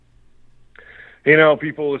Hey now,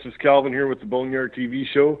 people, this is Calvin here with the Boneyard TV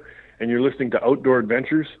show, and you're listening to Outdoor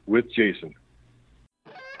Adventures with Jason.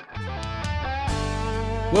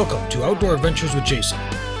 Welcome to Outdoor Adventures with Jason.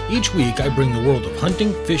 Each week, I bring the world of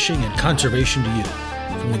hunting, fishing, and conservation to you.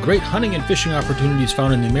 From the great hunting and fishing opportunities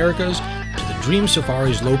found in the Americas to the dream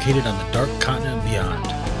safaris located on the dark continent and beyond.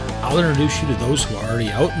 I'll introduce you to those who are already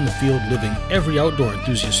out in the field living every outdoor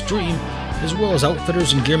enthusiast's dream, as well as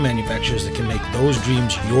outfitters and gear manufacturers that can make those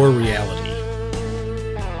dreams your reality.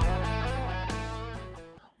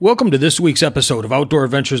 Welcome to this week's episode of Outdoor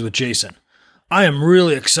Adventures with Jason. I am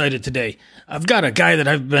really excited today. I've got a guy that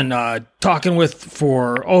I've been talking with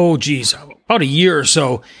for, about a year or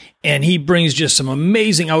so, and he brings just some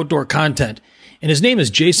amazing outdoor content. And his name is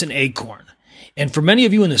Jason Acorn. And for many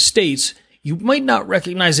of you in the States, you might not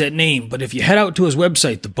recognize that name, but if you head out to his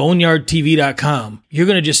website, theboneyardtv.com, you're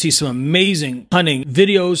going to just see some amazing hunting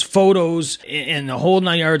videos, photos, and the whole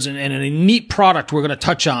nine yards, and a neat product we're going to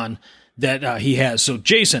touch on that he has. So,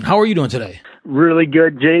 Jason, how are you doing today? Really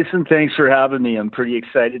good, Jason. Thanks for having me. I'm pretty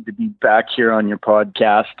excited to be back here on your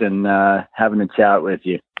podcast and having a chat with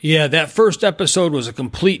you. Yeah, that first episode was a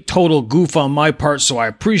complete, total goof on my part, so I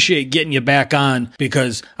appreciate getting you back on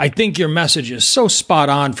because I think your message is so spot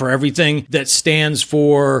on for everything that stands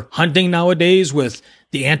for hunting nowadays, with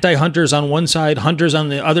the anti-hunters on one side, hunters on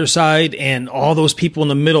the other side, and all those people in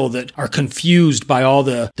the middle that are confused by all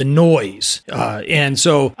the noise. And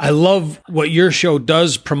so I love what your show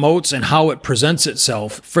does, promotes, and how it presents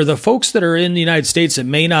itself. For the folks that are in the United States that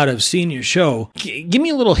may not have seen your show, give me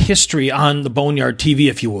a little history on the Boneyard TV,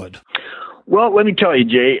 if you would. Well, let me tell you,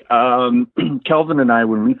 Jay, Kelvin and I,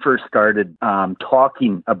 when we first started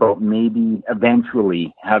talking about maybe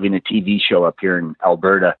eventually having a TV show up here in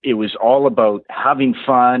Alberta, it was all about having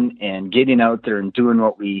fun and getting out there and doing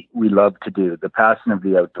what we love to do, the passion of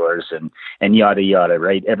the outdoors and yada, yada,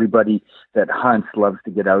 right? Everybody that hunts loves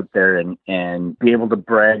to get out there and be able to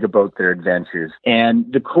brag about their adventures.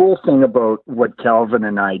 And the cool thing about what Kelvin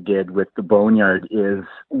and I did with the Boneyard is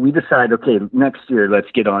we decided, okay, next year,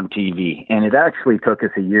 let's get on TV. And it actually took us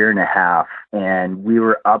a year and a half, and we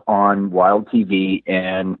were up on Wild TV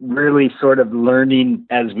and really sort of learning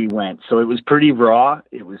as we went. So it was pretty raw.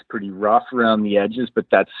 It was pretty rough around the edges, but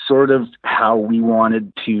that's sort of how we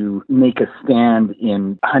wanted to make a stand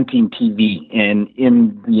in hunting TV and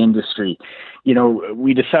in the industry. You know,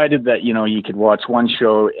 we decided that, you know, you could watch one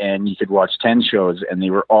show and you could watch 10 shows and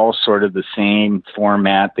they were all sort of the same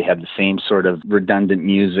format. They had the same sort of redundant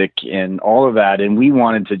music and all of that. And we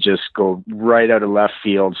wanted to just go right out of left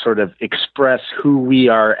field, sort of express who we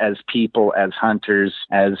are as people, as hunters,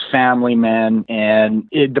 as family men. And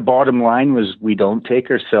the bottom line was we don't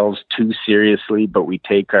take ourselves too seriously, but we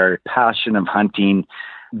take our passion of hunting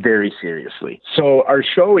very seriously. So our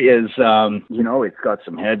show is, it's got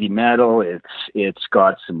some heavy metal. It's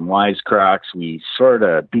got some wisecracks. We sort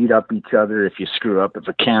of beat up each other. If you screw up, if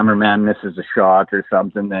a cameraman misses a shot or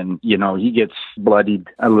something, then, he gets bloodied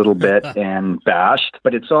a little bit and bashed.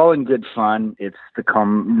 But it's all in good fun. It's the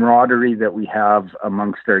camaraderie that we have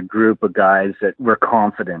amongst our group of guys that we're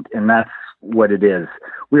confident. And that's what it is.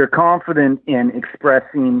 We are confident in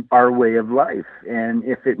expressing our way of life. And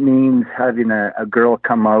if it means having a girl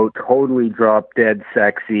come out totally drop dead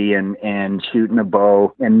sexy and shooting a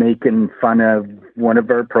bow and making fun of one of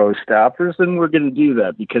our pro staffers, then we're going to do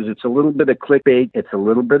that because it's a little bit of clickbait, it's a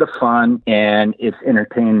little bit of fun, and it's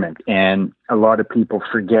entertainment. And a lot of people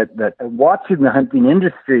forget that watching the hunting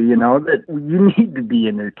industry, that you need to be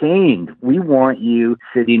entertained. We want you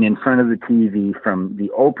sitting in front of the TV from the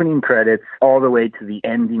opening credits all the way to the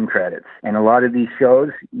ending credits. And a lot of these shows,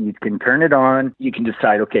 you can turn it on, you can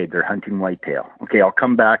decide, okay, they're hunting whitetail. Okay, I'll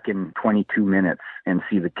come back in 22 minutes and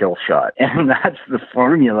see the kill shot. And that's the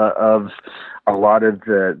formula of a lot of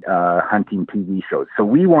the hunting TV shows. So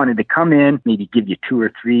we wanted to come in, maybe give you 2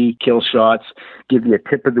 or 3 kill shots, give you a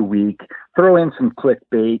tip of the week, throw in some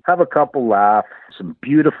clickbait, have a couple laughs, some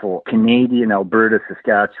beautiful Canadian, Alberta,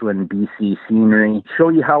 Saskatchewan, BC scenery, show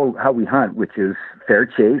you how we hunt, which is fair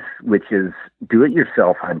chase, which is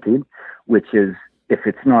do-it-yourself hunting, which is if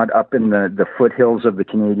it's not up in the foothills of the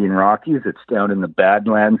Canadian Rockies, it's down in the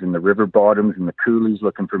Badlands and the river bottoms and the coulees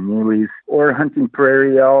looking for muleys, or hunting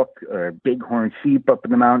prairie elk or bighorn sheep up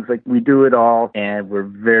in the mountains. Like, we do it all, and we're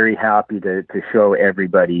very happy to show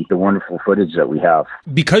everybody the wonderful footage that we have.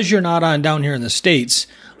 Because you're not on down here in the States,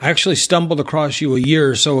 I actually stumbled across you a year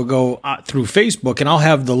or so ago through Facebook, and I'll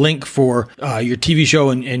have the link for your TV show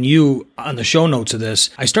and you on the show notes of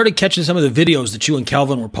this. I started catching some of the videos that you and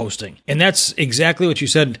Calvin were posting, and that's exactly exactly what you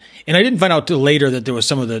said. And I didn't find out till later that there was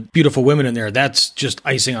some of the beautiful women in there. That's just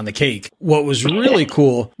icing on the cake. What was really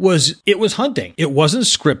cool was it was hunting. It wasn't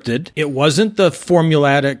scripted. It wasn't the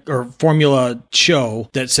formula show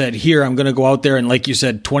that said, here, I'm going to go out there. And like you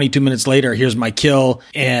said, 22 minutes later, here's my kill.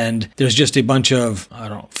 And there's just a bunch of, I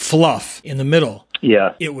don't know, fluff in the middle.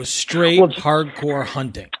 Yeah. It was straight hardcore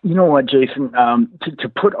hunting. You know what, Jason? To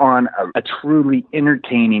put on a truly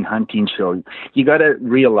entertaining hunting show, you got to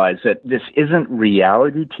realize that this isn't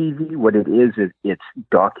reality TV. What it is it's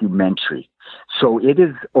documentary. So it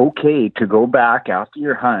is okay to go back after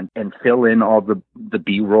your hunt and fill in all the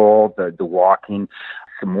B-roll, the walking,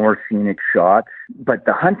 some more scenic shots. But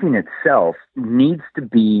the hunting itself needs to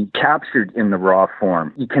be captured in the raw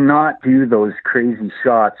form. You cannot do those crazy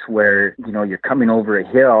shots where, you're coming over a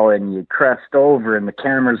hill and you crest over and the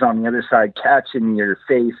camera's on the other side catching your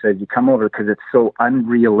face as you come over, because it's so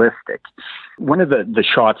unrealistic. One of the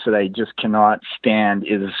shots that I just cannot stand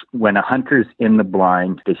is when a hunter's in the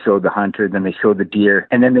blind. They show the hunter, then they show the deer,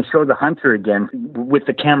 and then they show the hunter again with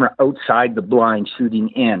the camera outside the blind shooting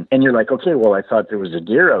in. And you're like, okay, well, I thought there was a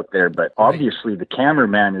deer out there, but obviously the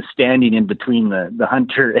cameraman is standing in between the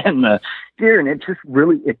hunter and the deer, and it just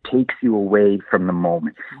really, it takes you away from the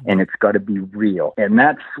moment, and it's got to be real. And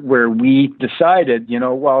that's where we decided,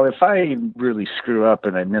 well, if I really screw up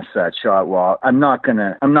and I miss that shot, well, I'm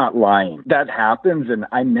not lying. That happens, and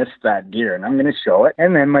I missed that deer, and I'm going to show it,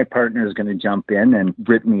 and then my partner is going to jump in and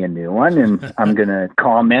rip me a new one, and I'm going to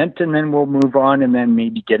comment, and then we'll move on, and then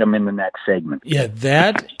maybe get them in the next segment. Yeah,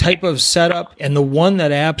 that type of setup, and the one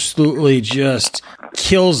that absolutely just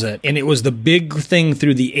kills it, and it was the big thing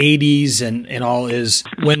through the 80s and all, is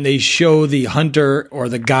when they show the hunter or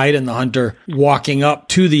the guide and the hunter walking up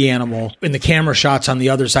to the animal, and the camera shots on the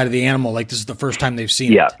other side of the animal, like this is the first time they've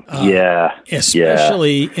seen it.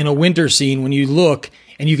 Especially in a winter scene when you look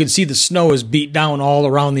and you can see the snow is beat down all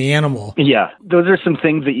around the animal. Yeah, those are some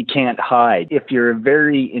things that you can't hide. If you're a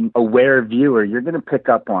very aware viewer, you're going to pick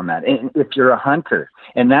up on that. And if you're a hunter,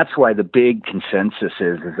 and that's why the big consensus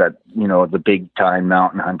is that, the big time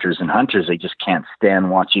mountain hunters and hunters, they just can't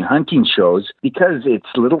stand watching hunting shows, because it's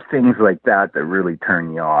little things like that that really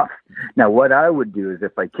turn you off. Now, what I would do is,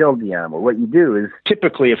 if I killed the animal, what you do is,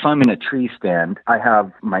 typically if I'm in a tree stand, I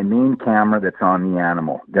have my main camera that's on the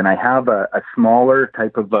animal. Then I have a smaller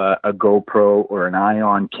type of a GoPro or an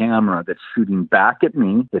Ion camera that's shooting back at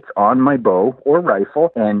me. It's on my bow or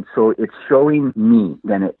rifle, and so it's showing me.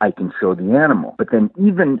 Then I can show the animal. But then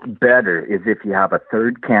even better is if you have a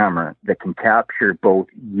third camera that can capture both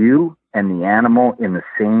you and the animal in the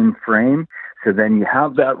same frame. So then you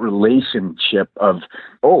have that relationship of,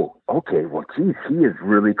 oh, okay, well, geez, he is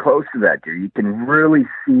really close to that deer. You can really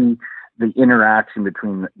see the interaction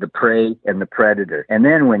between the prey and the predator. And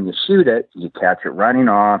then when you shoot it, you catch it running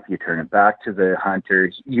off, you turn it back to the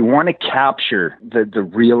hunter. You want to capture the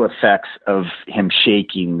real effects of him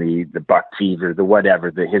shaking, the buck fever, the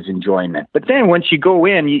whatever, his enjoyment. But then once you go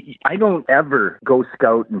in, I don't ever go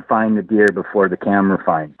scout and find the deer before the camera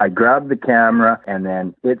finds. I grab the camera, and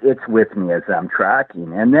then it's with me as I'm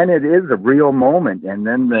tracking. And then it is a real moment, and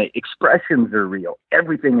then the expressions are real.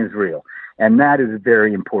 Everything is real. And that is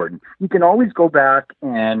very important. You can always go back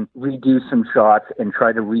and redo some shots and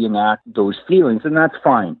try to reenact those feelings, and that's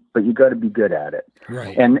fine. But you got to be good at it.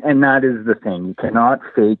 Right. And that is the thing. You cannot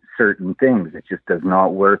fake certain things. It just does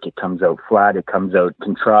not work. It comes out flat. It comes out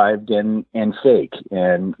contrived and fake.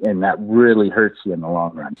 And that really hurts you in the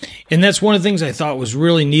long run. And that's one of the things I thought was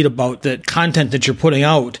really neat about that content that you're putting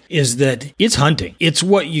out, is that it's hunting. It's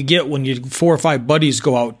what you get when 4 or 5 buddies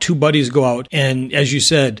go out, 2 buddies go out, and as you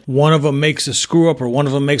said, one of them makes a screw up or one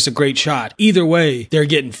of them makes a great shot. Either way, they're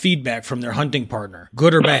getting feedback from their hunting partner,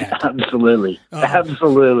 good or bad. Absolutely.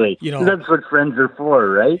 Absolutely. That's what friends are for,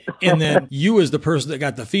 right? And then you, as the person that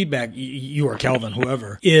got the feedback, you or Kelvin,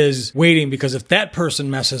 whoever, is waiting, because if that person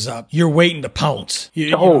messes up, you're waiting to pounce.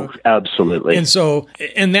 Absolutely. And so,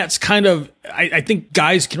 and that's kind of, I think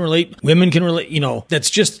guys can relate, women can relate, that's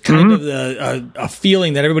just kind of a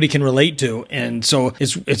feeling that everybody can relate to. And so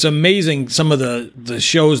it's amazing, some of the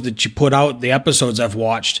shows that you put out, the episodes I've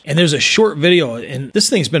watched. And there's a short video, and this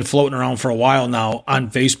thing's been floating around for a while now on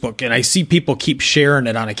Facebook, and I see people keep sharing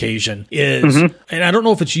it on occasion, and I don't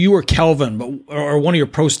know if it's you or Kelvin, or one of your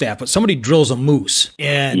pro staff, but somebody drills a moose.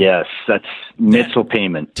 And yes, that's Mitchell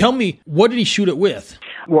Payment. Tell me, what did he shoot it with?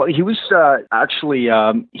 Well, he was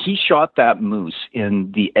he shot that moose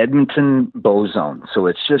in the Edmonton bow zone. So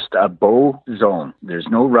it's just a bow zone. There's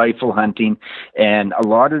no rifle hunting. And a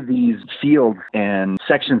lot of these fields and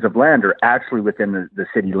sections of land are actually within the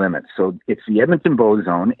city limits. So it's the Edmonton bow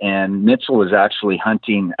zone. And Mitchell was actually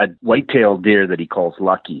hunting a white-tailed deer that he calls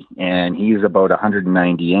Lucky. And he's about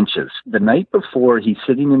 190 inches. The night before, he's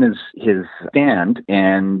sitting in his stand,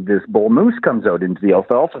 and this bull moose comes out into the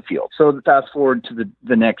alfalfa field. So fast forward to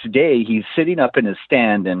the next day, he's sitting up in his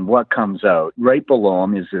stand, and what comes out right below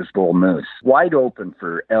him is this bull moose, wide open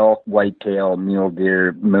for elk, whitetail, mule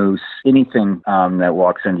deer, moose, anything that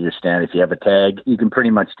walks into your stand. If you have a tag, you can pretty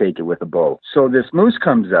much take it with a bow. So this moose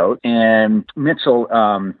comes out, and Mitchell,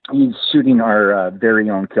 he's shooting our very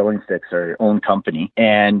own Killing Sticks, our own company,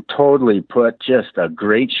 and totally put just a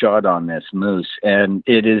great shot on this moose. And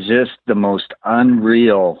it is just the most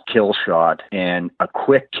unreal kill shot and a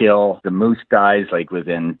quick kill. The moose dies like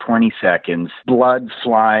within 20 seconds, blood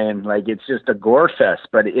flying, like it's just a gore fest,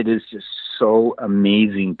 but it is just so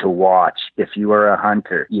amazing to watch. If you are a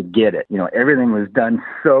hunter, you get it. You know, everything was done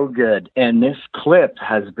so good. And this clip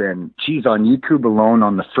has been, on YouTube alone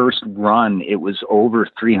on the first run, it was over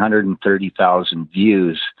 330,000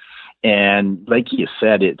 views. And like you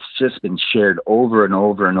said, it's just been shared over and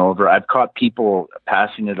over and over. I've caught people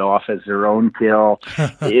passing it off as their own kill.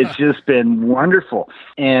 It's just been wonderful.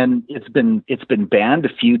 And it's been banned a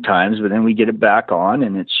few times, but then we get it back on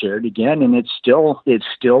and it's shared again, and it's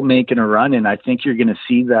still making a run. And I think you're going to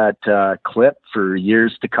see that clip for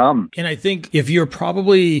years to come. And I think if you're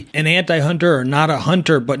probably an anti-hunter or not a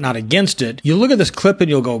hunter, but not against it, you look at this clip and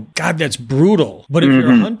you'll go, God, that's brutal. But if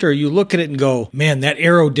you're a hunter, you look at it and go, man, that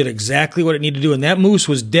arrow did exactly what it needed to do. And that moose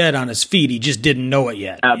was dead on his feet. He just didn't know it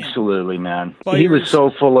yet. Absolutely, man. He was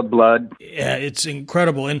so full of blood. Yeah, it's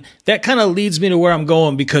incredible. And that kind of leads me to where I'm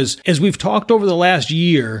going, because as we've talked over the last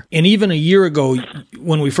year, and even a year ago,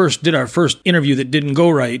 when we first did our first interview that didn't go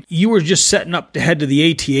right, you were just setting up to head to the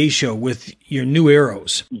ATA show with your new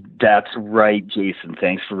arrows. That's right, Jason.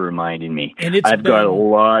 Thanks for reminding me. And I've got a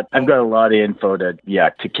lot of info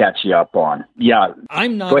to catch you up on. Yeah.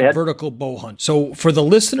 I'm not a vertical bow hunt. So for the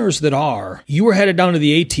listeners that are, you were headed down to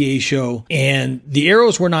the ATA show, and the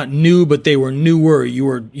arrows were not new, but they were newer. You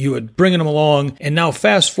were bringing them along, and now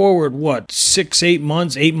fast forward, 8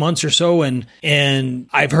 months or so, and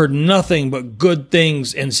I've heard nothing but good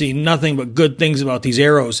things and seen nothing but good things about these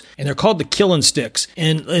arrows, and they're called the Killing Sticks.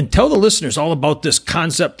 And tell the listeners all about this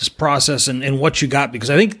concept, this process, and what you got, because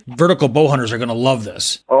I think vertical bow hunters are going to love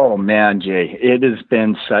this. Oh man, Jay, it has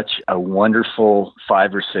been such a wonderful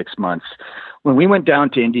 5 or 6 months. When we went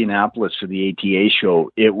down to Indianapolis for the ATA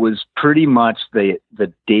show, it was pretty much the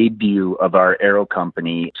debut of our arrow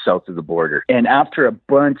company south of the border. And after a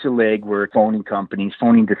bunch of legwork,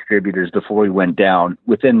 phoning distributors before we went down,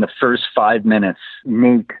 within the first 5 minutes,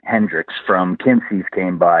 Nate Hendricks from Kinsey's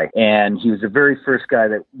came by. And he was the very first guy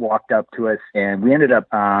that walked up to us. And we ended up,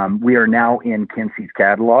 we are now in Kinsey's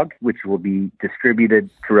catalog, which will be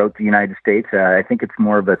distributed throughout the United States. I think it's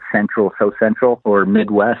more of a south central or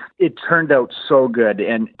Midwest. It turned out so good.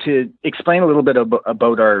 And to explain a little bit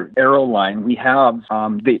about our arrow line, we have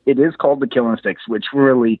it is called the Killing Sticks, which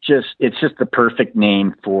really it's just the perfect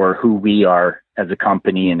name for who we are as a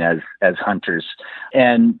company and as hunters.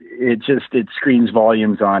 And it screams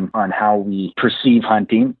volumes on how we perceive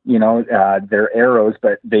hunting. You know, they're arrows,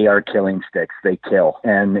 but they are killing sticks. They kill,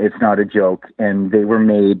 and it's not a joke. And they were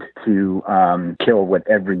made to kill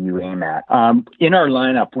whatever you aim at. In our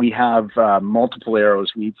lineup, we have multiple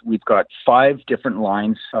arrows. We've got 5 different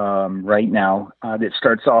lines right now. That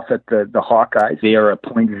starts off at the Hawkeyes. They are a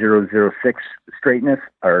 .006 straightness,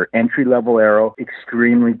 our entry-level arrow,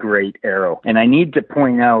 extremely great arrow. And I need to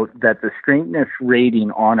point out that the straightness rating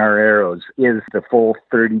on our arrows is the full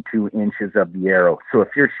 32 inches of the arrow. So if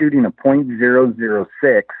you're shooting a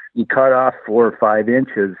 .006, you cut off 4 or 5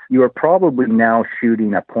 inches, you are probably now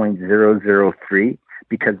shooting a .003.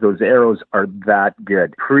 Because those arrows are that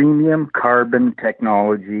good. Premium carbon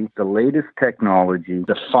technology, the latest technology,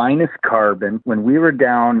 the finest carbon. When we were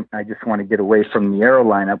down, I just want to get away from the arrow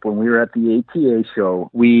lineup. When we were at the ATA show,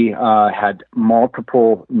 we had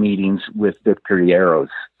multiple meetings with Victory Arrows.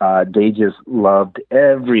 They just loved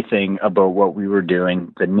everything about what we were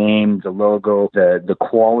doing, the name, the logo, the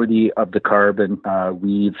quality of the carbon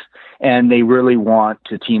weaves, and they really want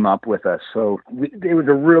to team up with us. So it was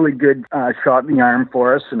a really good shot in the arm for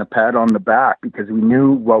chorus and a pat on the back, because we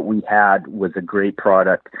knew what we had was a great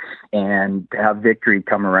product, and to have Victory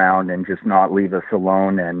come around and just not leave us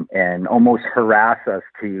alone and almost harass us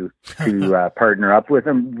to partner up with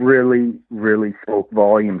them really, really spoke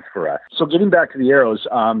volumes for us. So getting back to the arrows,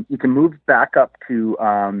 you can move back up to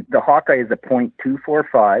the Hawkeye is a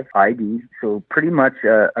 .245 ID, so pretty much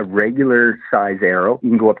a regular size arrow. You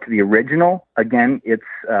can go up to the original. Again, it's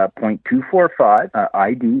 .245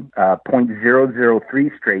 ID,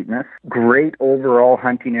 .003 straightness. Great overall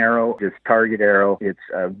hunting arrow, just target arrow. It's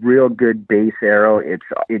a real good base arrow. It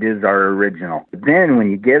is our original. Then when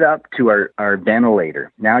you get up to our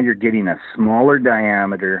ventilator, now you're getting a smaller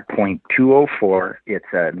diameter, .204. It's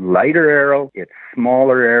a lighter arrow. It's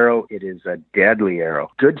smaller arrow. It is a deadly arrow.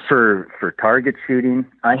 Good for target shooting.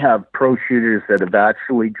 I have pro shooters that have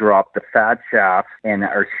actually dropped the fat shafts and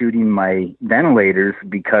are shooting my ventilators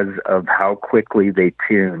because of how quickly they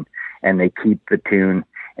tune, and they keep the tune,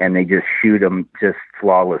 and they just shoot them just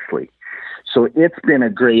flawlessly. So it's been a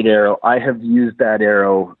great arrow. I have used that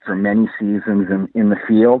arrow for many seasons in the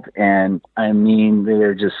field, and I mean,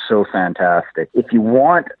 they're just so fantastic. If you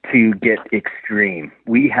want to get extreme,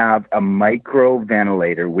 we have a micro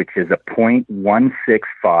ventilator, which is a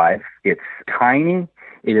 .165. It's tiny.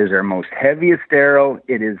 It is our most heaviest arrow.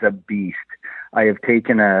 It is a beast. I have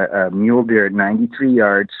taken a mule deer at 93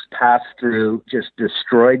 yards, passed through, just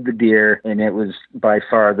destroyed the deer, and it was by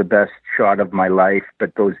far the best shot of my life.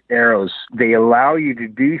 But those arrows, they allow you to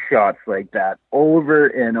do shots like that over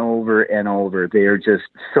and over and over. They are just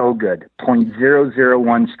so good.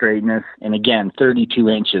 .001 straightness, and again, 32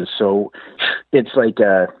 inches. So it's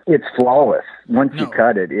it's flawless. Once you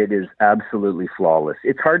cut it, it is absolutely flawless.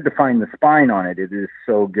 It's hard to find the spine on it. It is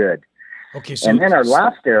so good. Okay, so, and then our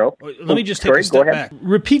last arrow. Let me just take a step back.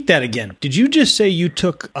 Repeat that again. Did you just say you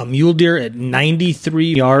took a mule deer at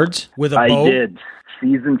 93 yards with a bow? I did.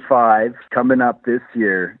 Season 5 coming up this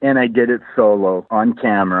year, and I did it solo on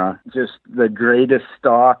camera. Just the greatest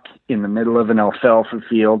stalk in the middle of an alfalfa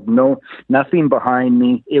field. Nothing behind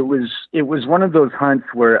me. It was one of those hunts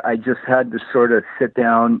where I just had to sort of sit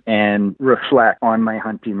down and reflect on my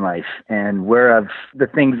hunting life and the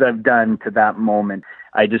things I've done to that moment.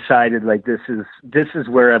 I decided this is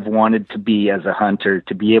where I've wanted to be as a hunter,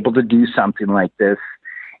 to be able to do something like this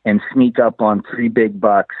and sneak up on 3 big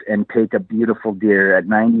bucks and take a beautiful deer at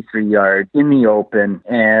 93 yards in the open.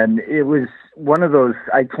 And it was one of those,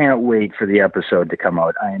 I can't wait for the episode to come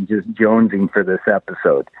out. I am just jonesing for this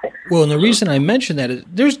episode. Well, and the reason I mention that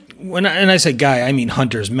is when I say guy, I mean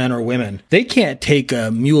hunters, men or women. They can't take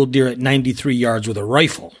a mule deer at 93 yards with a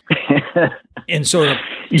rifle. And so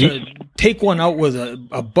to take one out with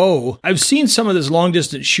a bow, I've seen some of this long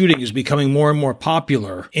distance shooting is becoming more and more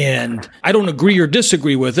popular. And I don't agree or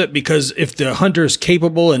disagree with it, because if the hunter is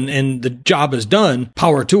capable and the job is done,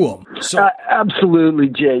 power to them. So absolutely,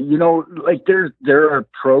 Jay. There are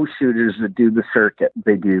pro shooters that do the circuit.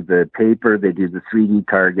 They do the paper, they do the 3D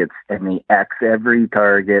targets, and they X every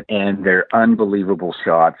target, and they're unbelievable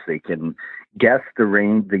shots. They can guess the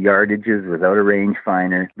range, the yardages without a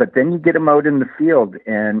rangefinder. But then you get them out in the field,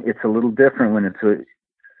 and it's a little different when it's a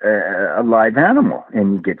live animal,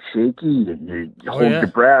 and you get shaky, you hold your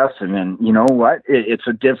breath, and then you know what? It's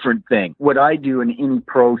a different thing. What I do in any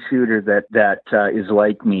pro shooter that is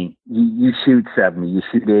like me, you shoot 70, you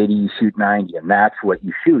shoot 80, you shoot 90, and that's what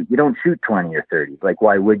you shoot. You don't shoot 20 or 30.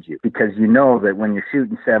 Why would you? Because you know that when you're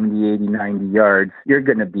shooting 70, 80, 90 yards, you're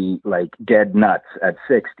going to be dead nuts at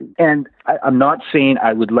 60. And I'm not saying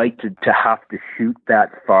I would like to have to shoot that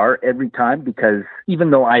far every time, because even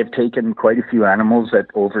though I've taken quite a few animals at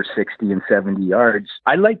over 60 and 70 yards,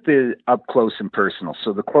 I like the up close and personal.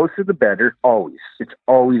 So the closer the better, always. It's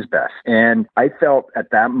always best. And I felt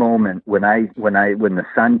at that moment when the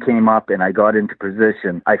sun came up and I got into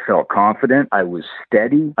position, I felt confident. I was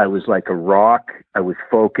steady. I was like a rock. I was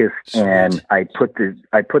focused. Sweet. And I put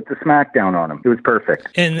the smack down on him. It was perfect.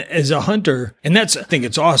 And as a hunter, and I think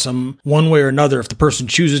it's awesome one way or another, if the person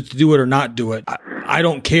chooses to do it or not do it, I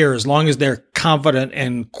don't care, as long as they're confident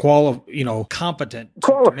and competent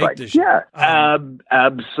to make this. Yeah,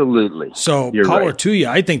 absolutely. So power to you.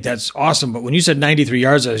 I think that's awesome. But when you said 93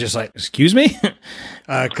 yards, I was just like, excuse me?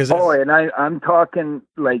 And I'm talking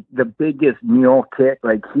the biggest mule kick.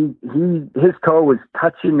 His toe was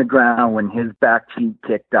touching the ground when his back feet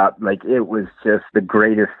kicked up. It was just the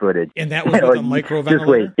greatest footage. And that was with a micro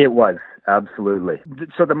ventilator? Just wait, it was. Absolutely.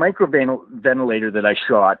 So the micro ventilator that I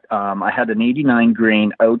shot, I had an 89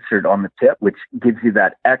 grain outsert on the tip, which gives you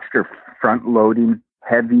that extra front loading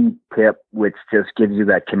heavy tip, which just gives you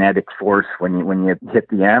that kinetic force when you hit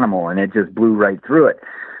the animal, and it just blew right through it.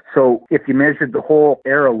 So if you measured the whole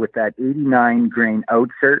arrow with that 89 grain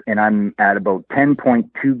outsert, and I'm at about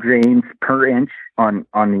 10.2 grains per inch on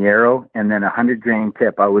the arrow, and then 100 grain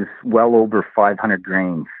tip, I was well over 500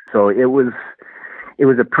 grains. So it was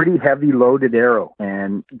a pretty heavy loaded arrow,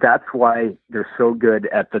 and that's why they're so good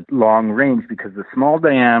at the long range, because the small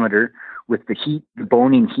diameter with the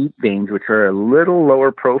boning heat vanes, which are a little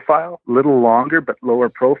lower profile, little longer, but lower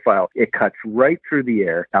profile, it cuts right through the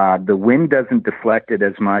air. The wind doesn't deflect it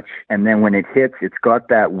as much. And then when it hits, it's got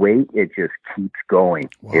that weight. It just keeps going.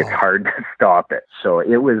 Wow. It's hard to stop it. So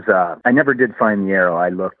it was, I never did find the arrow. I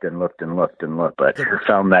looked and looked and looked and looked, but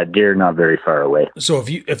found that deer not very far away. So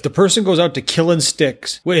if the person goes out to Killing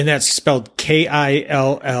Sticks, and that's spelled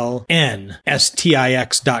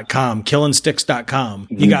KILLNSTIX.com, killingsticks.com,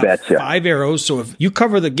 you got betcha. 5 arrows. So if you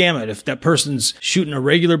cover the gamut, if that person's shooting a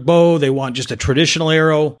regular bow, they want just a traditional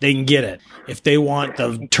arrow, they can get it. If they want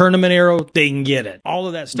the tournament arrow, they can get it. All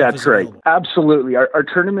of that stuff is available. That's right. Absolutely. Our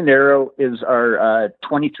tournament arrow is our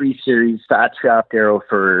 23 series fat shaft arrow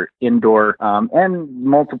for indoor and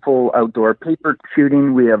multiple outdoor paper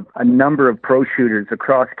shooting. We have a number of pro shooters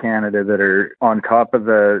across Canada that are on top of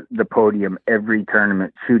the podium every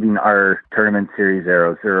tournament shooting our tournament series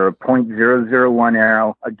arrows. They're a .001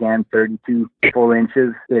 arrow, again, 32 full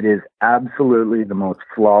inches. It is absolutely the most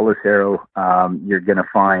flawless arrow you're going to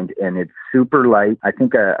find, and it's super light. I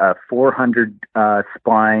think a 400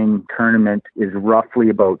 spine tournament is roughly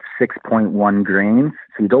about 6.1 grains,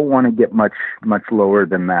 so you don't want to get much lower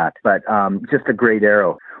than that. But just a great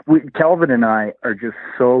arrow. Kelvin and I are just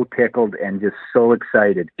so tickled and just so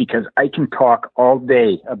excited because I can talk all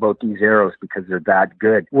day about these arrows because they're that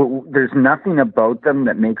good. There's nothing about them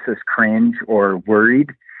that makes us cringe or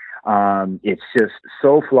worried. It's just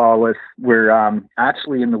so flawless. We're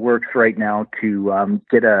actually in the works right now to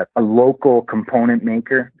get a local component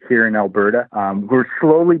maker here in Alberta. We're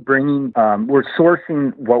slowly we're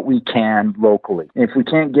sourcing what we can locally. If we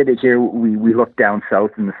can't get it here, we look down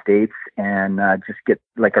south in the States and just get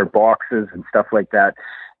like our boxes and stuff like that.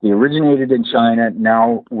 They originated in China.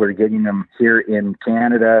 Now we're getting them here in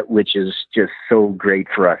Canada, which is just so great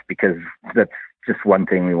for us because that's just one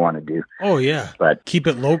thing we want to do. Oh yeah, but keep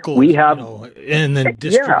it local. We have, and then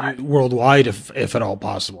distribute worldwide if at all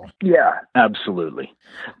possible. Yeah, absolutely.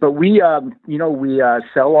 But we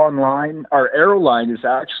sell online. Our arrow line is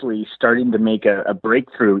actually starting to make a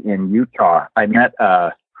breakthrough in Utah. I met a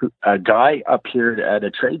guy up here at a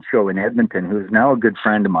trade show in Edmonton who's now a good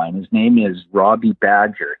friend of mine. His name is Robbie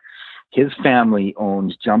Badger. His family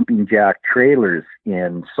owns Jumping Jack Trailers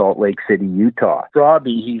in Salt Lake City, Utah.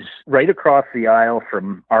 Robbie, he's right across the aisle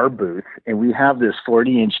from our booth, and we have this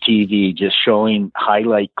 40-inch TV just showing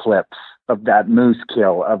highlight clips of that moose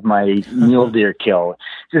kill, of my mule deer kill,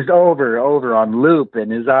 just over on loop,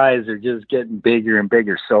 and his eyes are just getting bigger and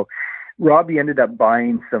bigger. So Robbie ended up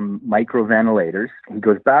buying some micro ventilators. He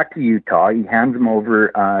goes back to Utah. He hands them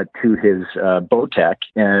over to his Bowtech,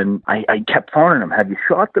 and I kept phoning him. Have you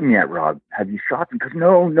shot them yet, Rob? Have you shot them? He goes,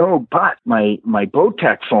 no, but my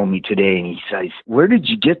Bowtech phoned me today, and he says, where did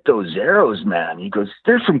you get those arrows, man? He goes,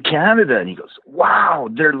 they're from Canada. And he goes, wow,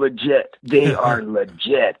 they're legit. They are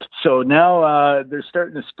legit. So now they're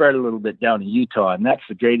starting to spread a little bit down in Utah, and that's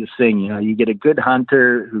the greatest thing. You know, you get a good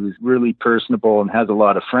hunter who's really personable and has a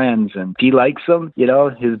lot of friends, and if he likes them, you know,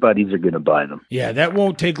 his buddies are going to buy them. Yeah, that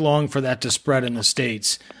won't take long for that to spread in the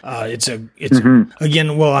States.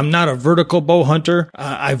 Again, well, I'm not a vertical bow hunter.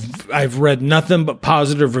 I've read nothing but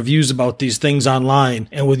positive reviews about these things online.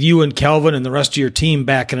 And with you and Kelvin and the rest of your team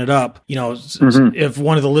backing it up, you know, if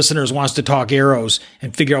one of the listeners wants to talk arrows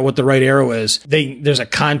and figure out what the right arrow is, there's a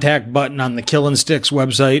contact button on the Killing Sticks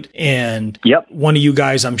website. And one of you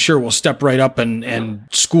guys, I'm sure, will step right up and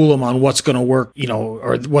school them on what's going to work, you know,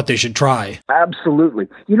 or what they should try. Absolutely.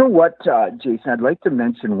 You know what, Jason, I'd like to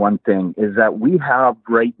mention one thing is that we have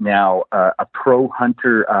right now a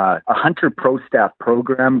hunter pro staff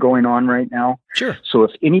program going on right now. Sure. So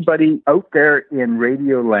if anybody out there in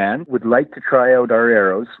Radio Land would like to try out our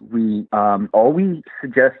arrows, all we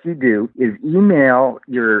suggest you do is email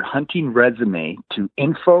your hunting resume to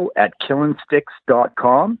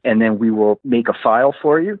info@killingsticks.com, and then we will make a file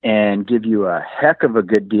for you and give you a heck of a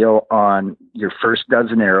good deal on your first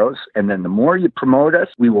dozen arrows. And then the more you promote us,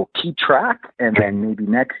 we will keep track. And then maybe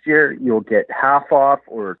next year you'll get half off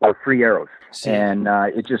or free arrows. And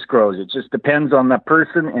it just grows. It just depends on the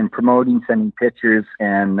person and promoting, sending pictures,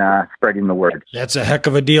 and spreading the word. That's a heck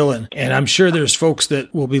of a deal. And I'm sure there's folks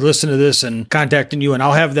that will be listening to this and contacting you. And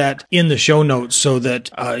I'll have that in the show notes so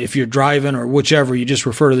that if you're driving or whichever, you just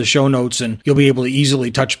refer to the show notes and you'll be able to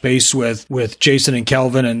easily touch base with Jason and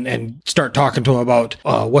Kelvin and start talking to them about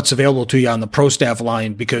what's available to you on on the pro staff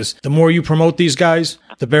line, because the more you promote these guys,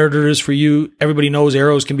 the better it is for you. Everybody knows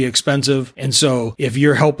arrows can be expensive. And so if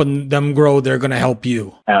you're helping them grow, they're going to help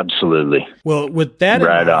you. Absolutely. Well, with that,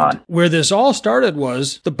 right on. Where this all started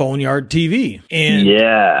was the Boneyard TV.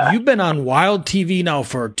 And you've been on Wild TV now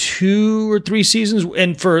for 2 or 3 seasons.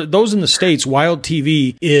 And for those in the States, Wild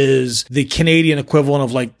TV is the Canadian equivalent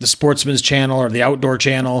of like the Sportsman's Channel or the Outdoor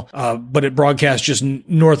Channel, but it broadcasts just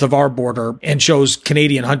north of our border and shows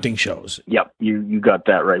Canadian hunting shows. Yep, you got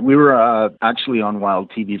that right. We were actually on Wild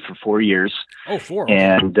TV for 4 years. Oh, 4.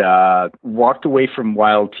 And walked away from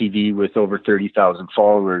Wild TV with over 30,000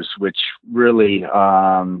 followers, which really,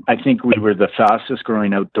 I think we were the fastest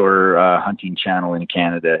growing outdoor hunting channel in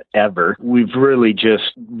Canada ever. We've really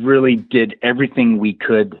did everything we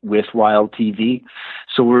could with Wild TV.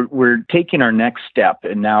 So we're taking our next step.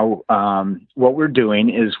 And now what we're doing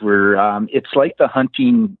is it's like the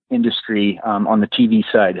hunting industry on the TV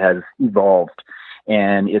side has evolved,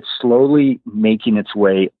 and it's slowly making its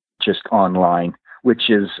way just online, which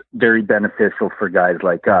is very beneficial for guys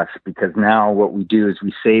like us, because now what we do is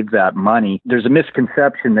we save that money. There's a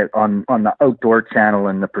misconception that on the Outdoor Channel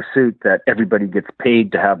and the Pursuit that everybody gets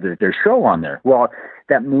paid to have their show on there. Well,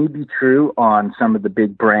 that may be true on some of the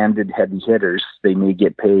big branded heavy hitters. They may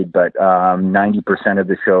get paid, but 90% of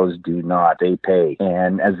the shows do not. They pay.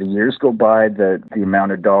 And as the years go by, the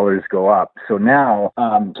amount of dollars go up. So now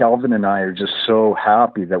Kelvin and I are just so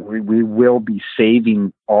happy that we will be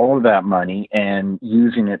saving all of that money and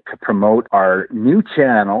using it to promote our new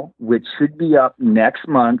channel, which should be up next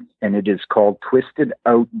month. And it is called Twisted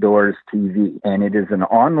Outdoors TV. And it is an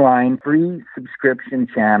online free subscription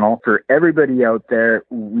channel for everybody out there.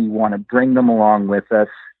 We want to bring them along with us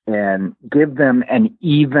and give them an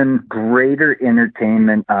even greater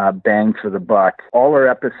entertainment bang for the buck. All our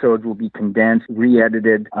episodes will be condensed,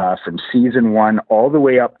 re-edited from season 1 all the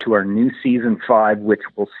way up to our new season 5, which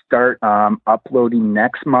will start uploading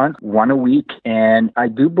next month, 1 a week. And I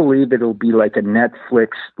do believe it'll be like a Netflix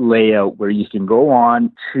layout where you can go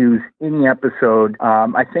on, choose any episode.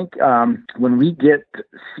 I think when we get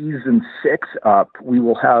season 6 up, we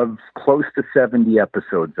will have close to 70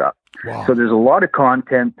 episodes up. Wow. So there's a lot of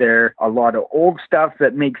content there, a lot of old stuff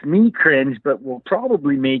that makes me cringe, but will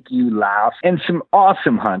probably make you laugh, and some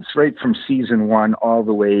awesome hunts right from season 1 all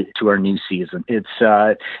the way to our new season.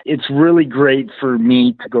 It's really great for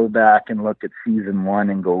me to go back and look at season 1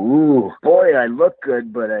 and go, ooh, boy, I look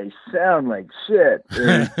good, but I sound like shit.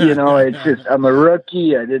 It's just, I'm a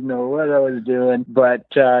rookie. I didn't know what I was doing, but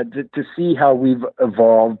to see how we've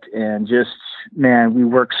evolved, and just, man, we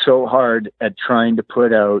work so hard at trying to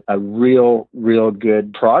put out a real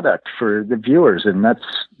good product for the viewers, and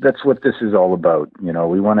that's what this is all about.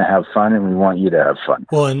 We want to have fun, and we want you to have fun.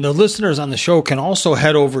 Well, and the listeners on the show can also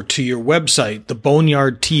head over to your website,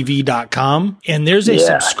 theboneyardtv.com, and there's a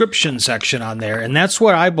subscription section on there, and that's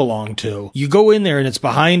what I belong to. You go in there, and it's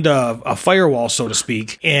behind a firewall, so to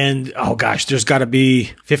speak, and oh gosh, there's got to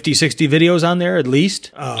be 50, 60 videos on there at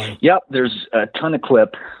least. Yep, there's a ton of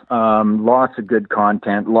clips, lots of good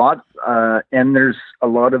content, and there's a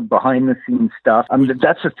lot of behind the scenes stuff.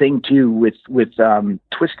 That's the thing too with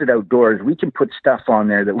Twisted Outdoors. We can put stuff on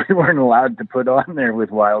there that we weren't allowed to put on there with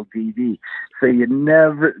Wild TV. So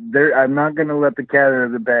I'm not going to let the cat out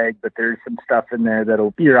of the bag, but there's some stuff in there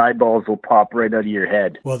your eyeballs will pop right out of your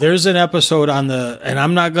head. Well, there's an episode and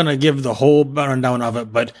I'm not going to give the whole rundown of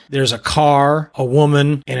it, but there's a car, a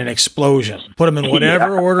woman, and an explosion. Put them in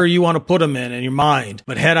whatever order you want to put them in your mind,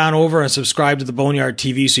 but head on over and subscribe to the Boneyard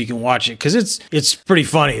TV so you can watch it, because it's pretty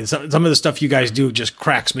funny. Some of the stuff you guys do just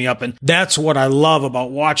cracks me up, and that's what I love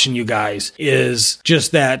about watching you guys, is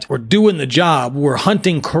just that we're doing the job, we're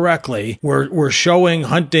hunting correctly, we're showing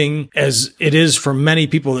hunting as it is for many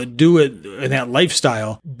people that do it in that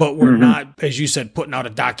lifestyle, but we're not, as you said, putting out a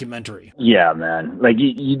documentary. Yeah, man. Like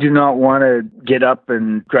you do not want to get up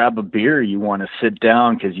and grab a beer. You want to sit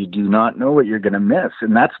down because you do not know what you're going to miss.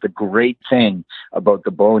 And that's the great thing about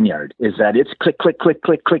the Boneyard, is that it's click, click, click,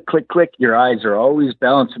 click, click, click, click. Your eyes are always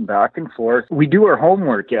bouncing back and forth. We do our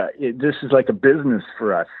homework. Yeah, this is like a business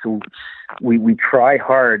for us. So we try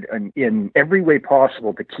hard in every way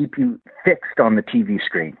possible to keep you fixed on the TV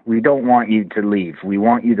screen. We don't want you to leave. We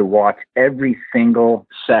want you to watch every single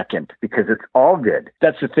second, because it's all good.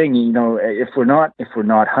 That's the thing, if we're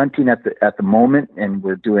not hunting at the moment and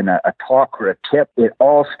we're doing a talk or a tip, it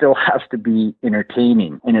all still has to be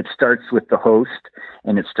entertaining. And it starts with the host,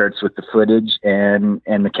 and it starts with the footage and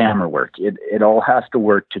the camera work. It all has to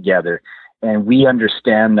work together. And we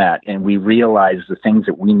understand that, and we realize the things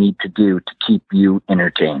that we need to do to keep you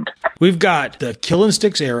entertained. We've got the Killing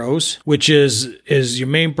Sticks arrows, which is your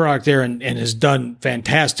main product there and has done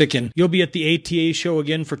fantastic. And you'll be at the ATA show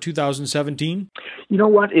again for 2017? You know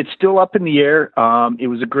what? It's still up in the air. It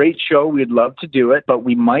was a great show. We'd love to do it, but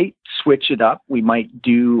we might switch it up. We might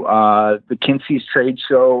do the Kinseys Trade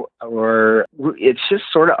Show, or it's just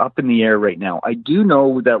sort of up in the air right now. I do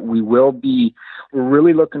know that we're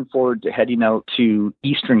really looking forward to heading out to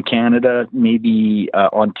Eastern Canada, maybe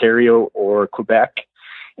Ontario or Quebec,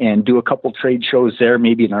 and do a couple trade shows there,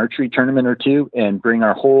 maybe an archery tournament or two, and bring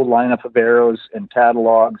our whole lineup of arrows and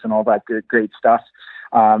catalogs and all that great stuff.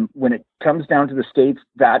 When it comes down to the States,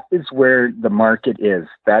 that is where the market is.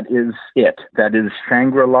 That is it. That is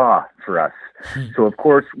Shangri-La for us. So, of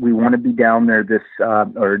course, we want to be down there this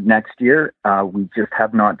or next year. We just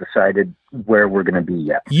have not decided where we're going to be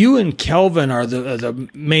yet. You and Kelvin are the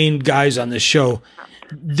main guys on this show.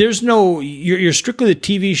 There's no, you're strictly the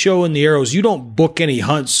TV show and the arrows. You don't book any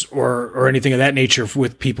hunts or anything of that nature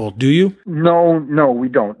with people, do you? No, we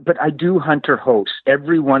don't. But I do hunt or host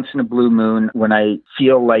every once in a blue moon when I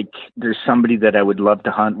feel like there's somebody that I would love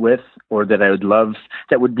to hunt with, or that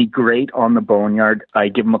that would be great on the boneyard. I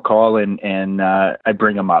give them a call and I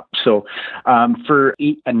bring them up. So for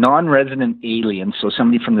a non-resident alien, so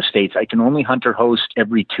somebody from the States, I can only hunt or host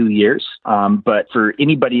every 2 years. But for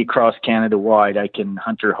anybody across Canada wide, I can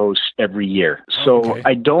hunt or host every year. So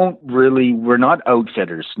okay. We're not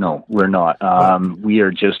outfitters. No, we're not. We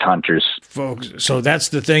are just hunters. Folks, so that's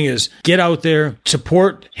the thing is get out there,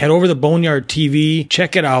 support, head over to Boneyard TV,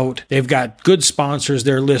 check it out. They've got good sponsors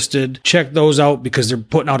there listed. Check those out because they're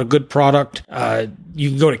putting out a good product. You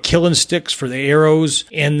can go to Killing Sticks for the arrows,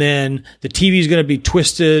 and then the TV is going to be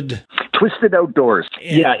Twisted Outdoors.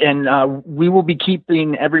 And we will be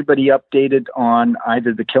keeping everybody updated on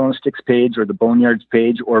either the Killing Sticks page or the Boneyards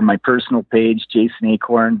page or my personal page, Jason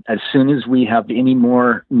Acorn. As soon as we have any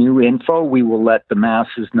more new info, we will let the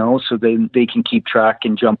masses know so they can keep track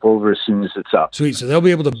and jump over as soon as it's up. Sweet. So they'll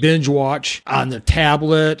be able to binge watch on the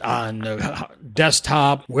tablet, on the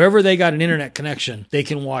desktop, wherever they got an internet connection, they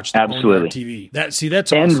can watch the Boneyard TV. That's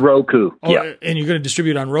awesome. And Roku. And you're going to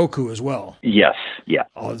distribute on Roku as well. Yes. Yeah.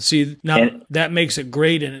 Oh, see, now that makes it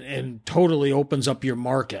great and totally opens up your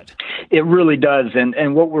market. It really does.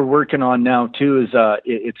 And what we're working on now too is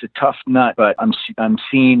it's a tough nut, but I'm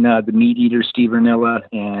seeing the Meat Eater, Steve Ernilla,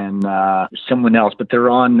 and someone else, but they're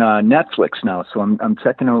on Netflix now. So I'm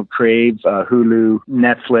checking out Crave, Hulu,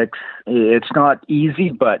 Netflix. It's not easy,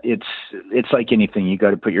 but it's like anything. You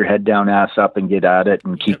got to put your head down, ass up, and get at it,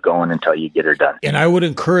 and keep going until you get her done. And I would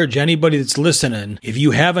encourage anybody that's listening, if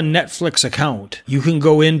you have a Netflix account, you can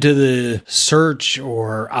go into the search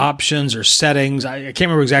or options or settings. I can't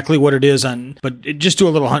remember exactly what it is but just do a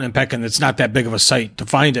little hunt and pecking. It's not that big of a site to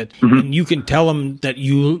find it. Mm-hmm. And you can tell them that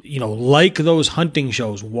you like those hunting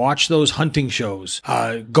shows, watch those hunting shows,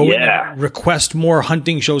 go in and request more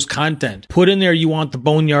hunting shows content. Put in there you want the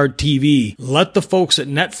Boneyard TV. Let the folks at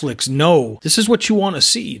Netflix know this is what you want to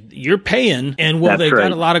see. You're paying, and they've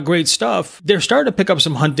got a lot of great stuff. They're starting to pick up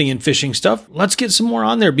some hunting and fishing stuff. Let's get some more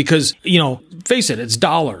on there because, face it, it's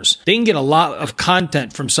dollars. They can get a lot of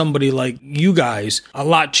content from somebody like you guys a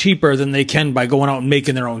lot cheaper than they can by going out and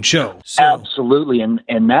making their own show. So. Absolutely.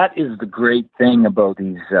 And that is the great thing about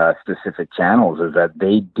these specific channels is that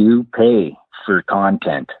they do pay for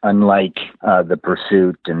content, unlike The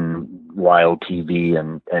Pursuit and Wild TV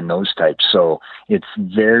and those types. So it's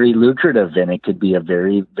very lucrative, and it could be a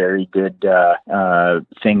very, very good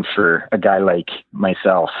thing for a guy like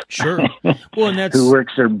myself. Sure. Well, and that's who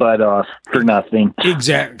works their butt off for nothing.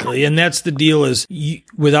 Exactly. And that's the deal is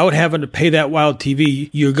without having to pay that Wild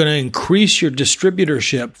TV, you're going to increase your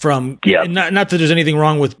distributorship from, not that there's anything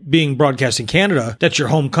wrong with being broadcast in Canada. That's your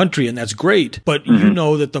home country, and that's great. But you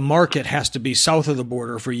know that the market has to be south of the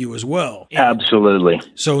border for you as well. And absolutely.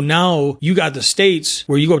 So now you got the States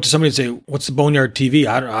where you go up to somebody and say, what's the Boneyard TV?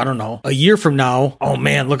 I don't know. A year from now, oh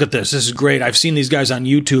man, look at this. This is great. I've seen these guys on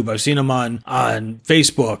YouTube. I've seen them on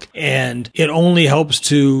Facebook, and it only helps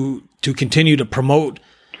to continue to promote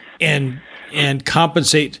and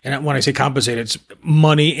compensate. And when I say compensate, it's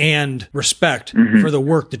money and respect for the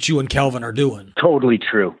work that you and Kelvin are doing. Totally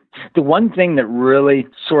true. The one thing that really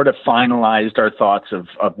sort of finalized our thoughts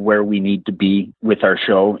of where we need to be with our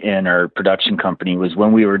show and our production company was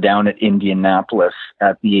when we were down at Indianapolis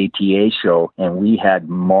at the ATA show, and we had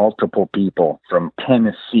multiple people from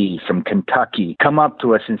Tennessee, from Kentucky, come up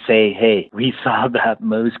to us and say, hey, we saw that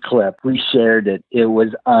moose clip. We shared it. It was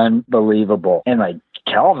unbelievable. And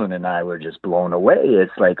Kelvin and I were just blown away.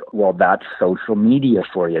 It's like, well, that's social media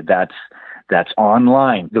for you. That's that's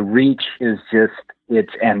online. The reach is just,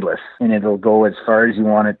 it's endless, and it'll go as far as you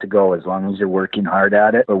want it to go as long as you're working hard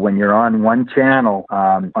at it. But when you're on one channel,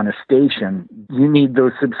 on a station, you need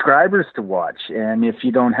those subscribers to watch. And if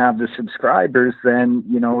you don't have the subscribers, then,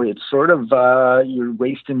 it's sort of, you're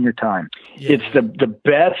wasting your time. Yeah. It's the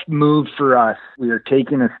best move for us. We are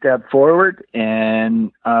taking a step forward,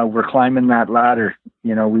 and we're climbing that ladder.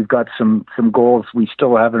 We've got some goals we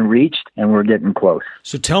still haven't reached, and we're getting close.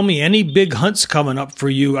 So tell me, any big hunts coming up for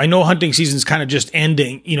you? I know hunting season's kind of just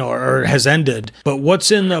ending, or has ended, but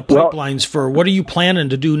what's in the pipelines for what are you planning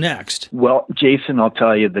to do next? Well, Jason, I'll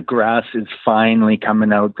tell you, the grass is finally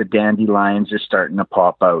coming out. The dandelions are starting to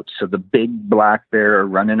pop out. So the big black bear are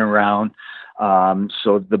running around.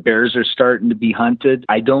 So the bears are starting to be hunted.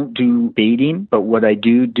 I don't do baiting, but what I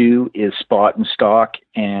do is spot and stalk,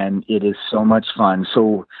 and it is so much fun.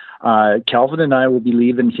 So Calvin and I will be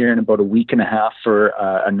leaving here in about a week and a half for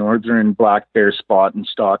a northern black bear spot and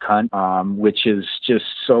stalk hunt, which is just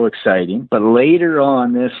so exciting. But later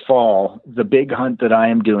on this fall, the big hunt that I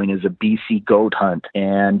am doing is a BC goat hunt,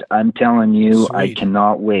 and I'm telling you, Sweet. I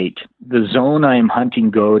cannot wait. The zone I am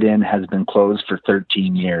hunting goat in has been closed for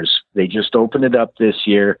 13 years. They just opened it up this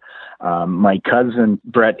year. My cousin,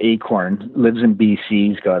 Brett Acorn, lives in BC.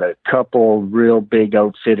 He's got a couple real big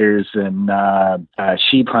outfitters and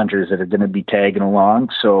sheep hunters that are going to be tagging along.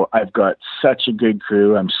 So I've got such a good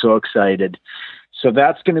crew. I'm so excited. So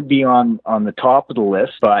that's going to be on the top of the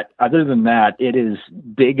list. But other than that, it is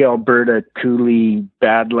big Alberta coulee,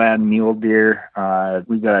 badland mule deer.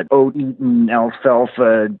 We got oat-eating,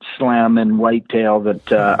 alfalfa, slamming whitetail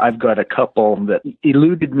that I've got a couple that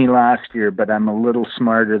eluded me last year, but I'm a little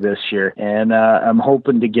smarter this year. And I'm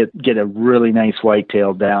hoping to get a really nice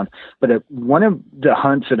whitetail down. But one of the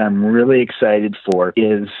hunts that I'm really excited for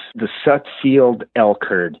is the Sutfield elk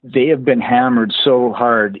herd. They have been hammered so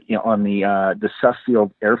hard on the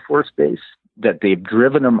Sutfield Air Force Base that they've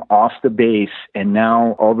driven them off the base, and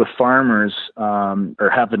now all the farmers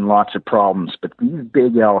are having lots of problems. But these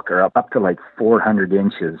big elk are up to like 400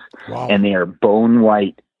 inches, wow. And they are bone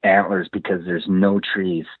white antlers because there's no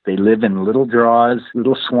trees. They live in little draws,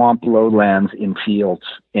 little swamp lowlands in fields,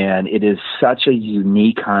 and it is such a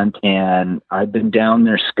unique hunt. And I've been down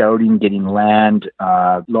there scouting, getting land,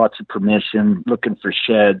 lots of permission, looking for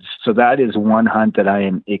sheds. So that is one hunt that I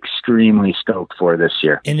am extremely stoked for this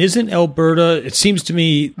year. And isn't Alberta, it seems to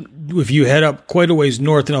me, if you head up quite a ways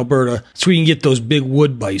north in Alberta, it's where you can get those big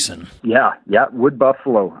wood bison. Yeah, wood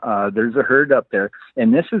buffalo. There's a herd up there.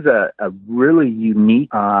 And this is a really unique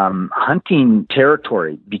hunting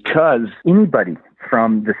territory because anybody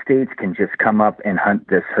from the States can just come up and hunt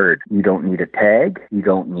this herd. You don't need a tag. You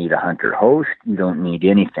don't need a hunter host. You don't need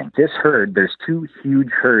anything. This herd, there's two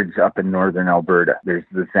huge herds up in northern Alberta. There's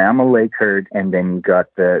the Zama Lake herd, and then you got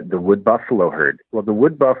the wood buffalo herd. Well, the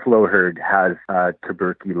wood buffalo herd has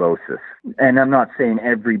tuberculosis. And I'm not saying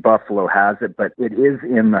every buffalo has it, but it is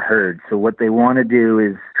in the herd. So what they want to do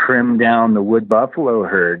is trim down the wood buffalo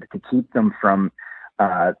herd to keep them from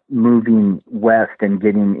moving west and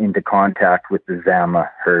getting into contact with the Zama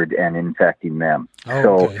herd and infecting them.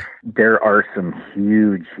 Oh, okay. So there are some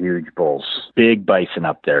huge bulls, big bison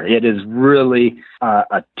up there. It is really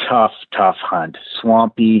a tough hunt.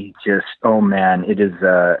 Swampy, just, oh man,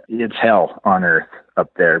 it's hell on earth up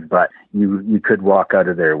there, but you could walk out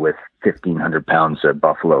of there with 1,500 pounds of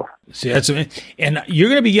buffalo. See, and you're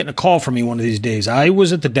going to be getting a call from me one of these days. I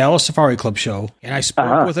was at the Dallas Safari Club show, and I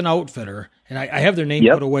spoke with an outfitter, and I have their name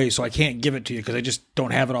put away, so I can't give it to you because I just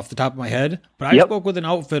don't have it off the top of my head. But I spoke with an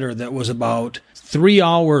outfitter that was about 3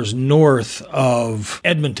 hours north of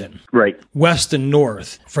Edmonton. Right. West and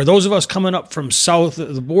north. For those of us coming up from south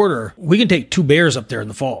of the border, we can take 2 bears up there in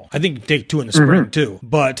the fall. I think you can take 2 in the spring, too.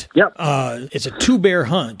 But it's a 2-bear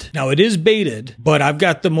hunt. Now, it is baited, but I've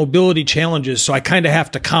got the mobility challenges, so I kind of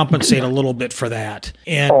have to compensate a little bit for that.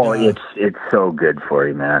 And it's so good for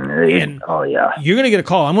you, man. You're going to get a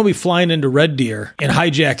call. I'm going to be flying into Red Deer and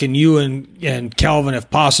hijacking you and Calvin if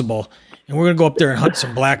possible, and we're going to go up there and hunt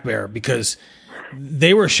some black bear because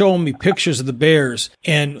they were showing me pictures of the bears,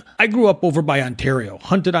 and I grew up over by Ontario,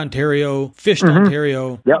 hunted Ontario, fished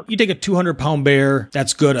Ontario. Yep. You take a 200-pound bear,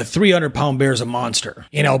 that's good. A 300-pound bear is a monster.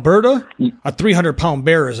 In Alberta, a 300-pound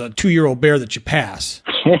bear is a 2-year-old bear that you pass.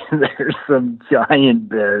 There's some giant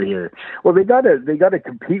bear here. Well, they gotta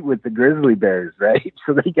compete with the grizzly bears, right?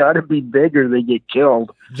 So they gotta be big or they get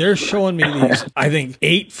killed. They're showing me these, I think,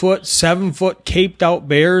 8-foot, 7-foot caped out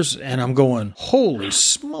bears, and I'm going, holy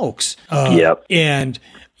smokes. And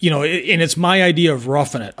and it's my idea of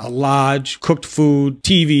roughing it. A lodge, cooked food,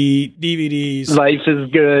 TV, DVDs. Life is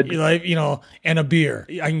good. And a beer.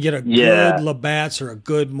 I can get a good Labatt's or a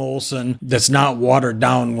good Molson that's not watered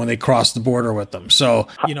down when they cross the border with them. So,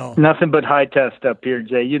 Nothing but high test up here,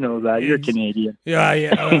 Jay. You know that. You're Canadian.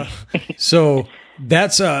 Yeah. So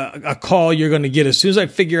that's a call you're going to get as soon as I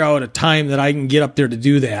figure out a time that I can get up there to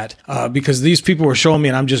do that. Because these people were showing me,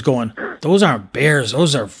 and I'm just going, those aren't bears.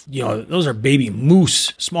 Those are baby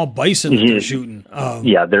moose, small bison that they're shooting.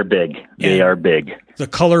 They're big. They are big. The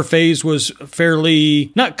color phase was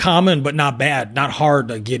fairly not common, but not bad, not hard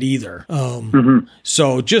to get either.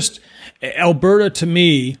 So just Alberta, to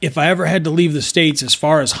me, if I ever had to leave the States as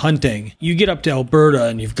far as hunting, you get up to Alberta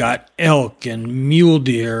and you've got elk and mule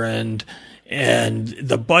deer and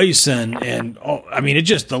the bison and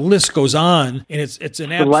the list goes on, and it's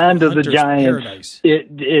an absolute the land of the giants. Paradise.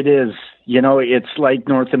 It is. It's like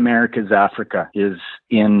North America's Africa is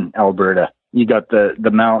in Alberta. You got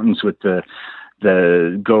the mountains with the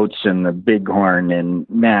goats and the bighorn, and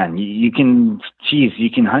man, you can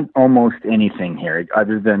hunt almost anything here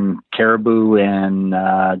other than caribou and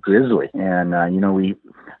grizzly. And we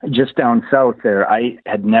just down south there, I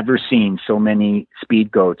had never seen so many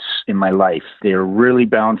speed goats in my life. They're really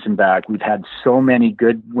bouncing back. We've had so many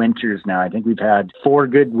good winters now. I think we've had 4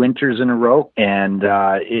 good winters in a row, and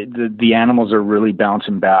the animals are really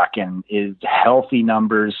bouncing back, and is healthy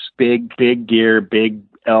numbers, big deer, big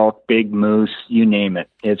elk, big moose, you name it.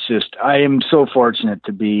 It's just, I am so fortunate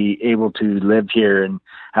to be able to live here and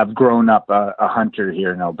have grown up a hunter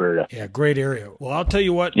here in Alberta. Yeah, great area. Well, I'll tell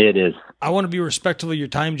you what. It is. I want to be respectful of your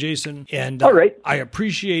time, Jason. And all right. I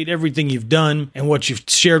appreciate everything you've done and what you've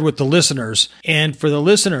shared with the listeners. And for the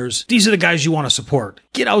listeners, these are the guys you want to support.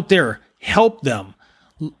 Get out there, help them.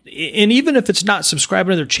 And even if it's not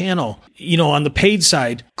subscribing to their channel, on the paid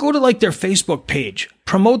side, go to their Facebook page,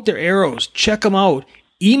 promote their arrows, check them out,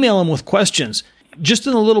 email them with questions. Just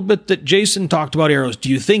in a little bit that Jason talked about arrows, do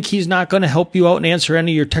you think he's not going to help you out and answer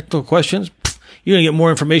any of your technical questions? You're going to get more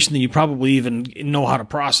information than you probably even know how to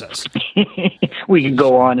process. We can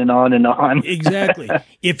go on and on and on. Exactly.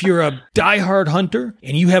 If you're a diehard hunter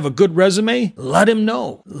and you have a good resume, let him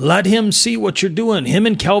know. Let him see what you're doing. Him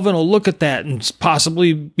and Kelvin will look at that and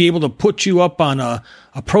possibly be able to put you up on a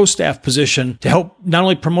pro staff position to help not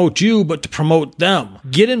only promote you, but to promote them.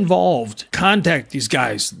 Get involved. Contact these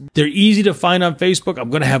guys. They're easy to find on Facebook. I'm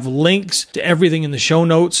going to have links to everything in the show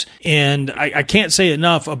notes. And I can't say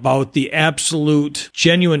enough about the absolute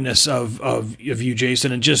genuineness of you,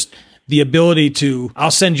 Jason, and just the ability to,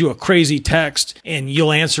 I'll send you a crazy text and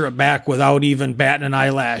you'll answer it back without even batting an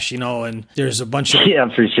eyelash, and there's a bunch of,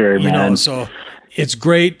 yeah, for sure, man. So it's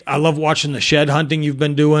great. I love watching the shed hunting you've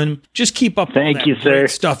been doing. Just keep up Thank you, sir.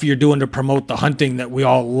 Stuff you're doing to promote the hunting that we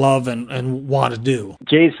all love and want to do.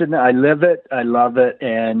 Jason, I live it. I love it.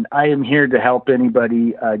 And I am here to help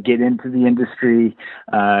anybody get into the industry,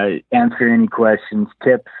 answer any questions,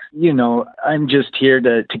 tips. I'm just here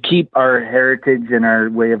to keep our heritage and our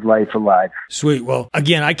way of life alive. Sweet. Well,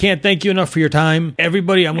 again, I can't thank you enough for your time.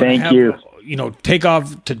 Everybody, I'm going to have you. Take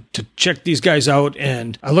off to check these guys out.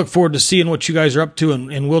 And I look forward to seeing what you guys are up to,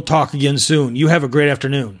 and we'll talk again soon. You have a great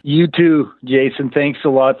afternoon. You too, Jason. Thanks a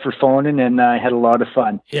lot for phoning, and I had a lot of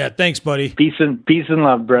fun. Yeah, thanks, buddy. Peace and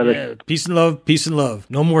love, brother. Yeah, peace and love.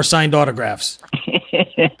 No more signed autographs.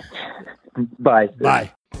 Bye.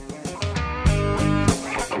 Bye.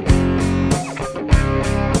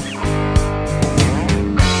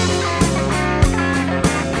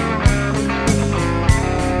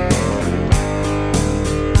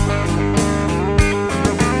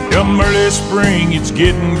 Come early spring, it's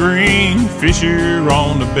getting green, fish are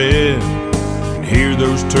on the bed, and hear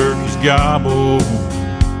those turkeys gobble.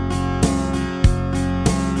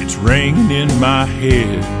 It's ringing in my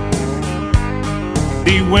head.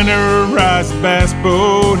 The winterized bass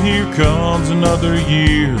boat, here comes another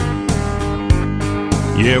year.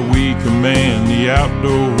 Yeah, we command the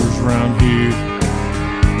outdoors around here.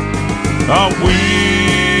 We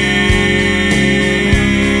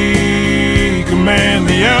command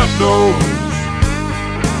the outdoors.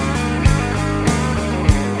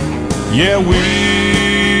 Yeah, we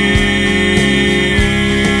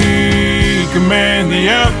command the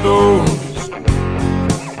outdoors.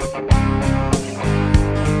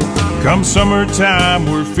 Come summertime,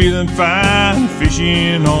 we're feeling fine,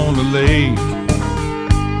 fishing on the lake,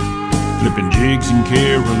 flipping jigs and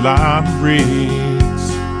Carolina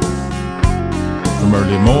rigs, from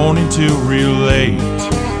early morning till real late.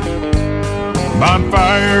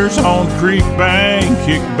 Bonfires on the creek bank,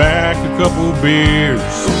 kick back a couple beers.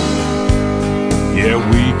 Yeah,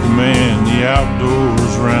 we command the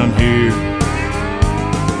outdoors around here.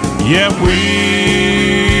 Yeah, we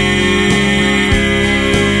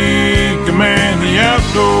command the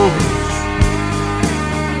outdoors.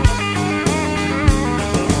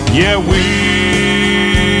 Yeah, we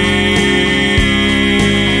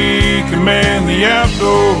command the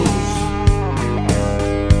outdoors.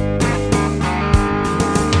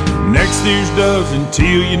 Next year's doves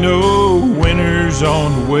until you know winter's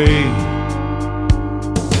on the way.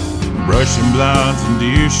 Brushing blinds and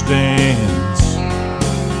deer stands,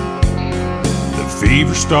 the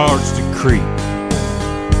fever starts to creep.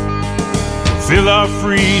 Fill our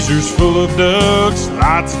freezers full of ducks,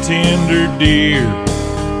 lots of tender deer.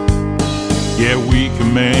 Yeah, we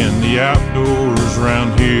command the outdoors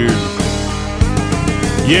around here.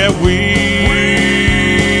 Yeah, we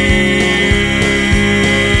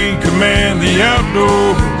command the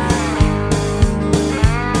outdoors.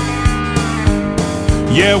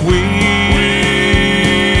 Yeah, we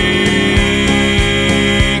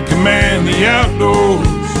command the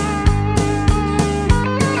outdoors.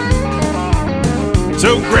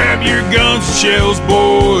 So grab your guns and shells,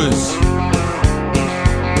 boys.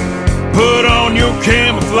 Put on your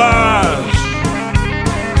camouflage,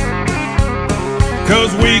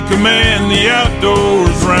 'cause we command the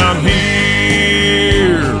outdoors around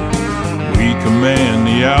here. We command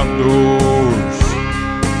the outdoors.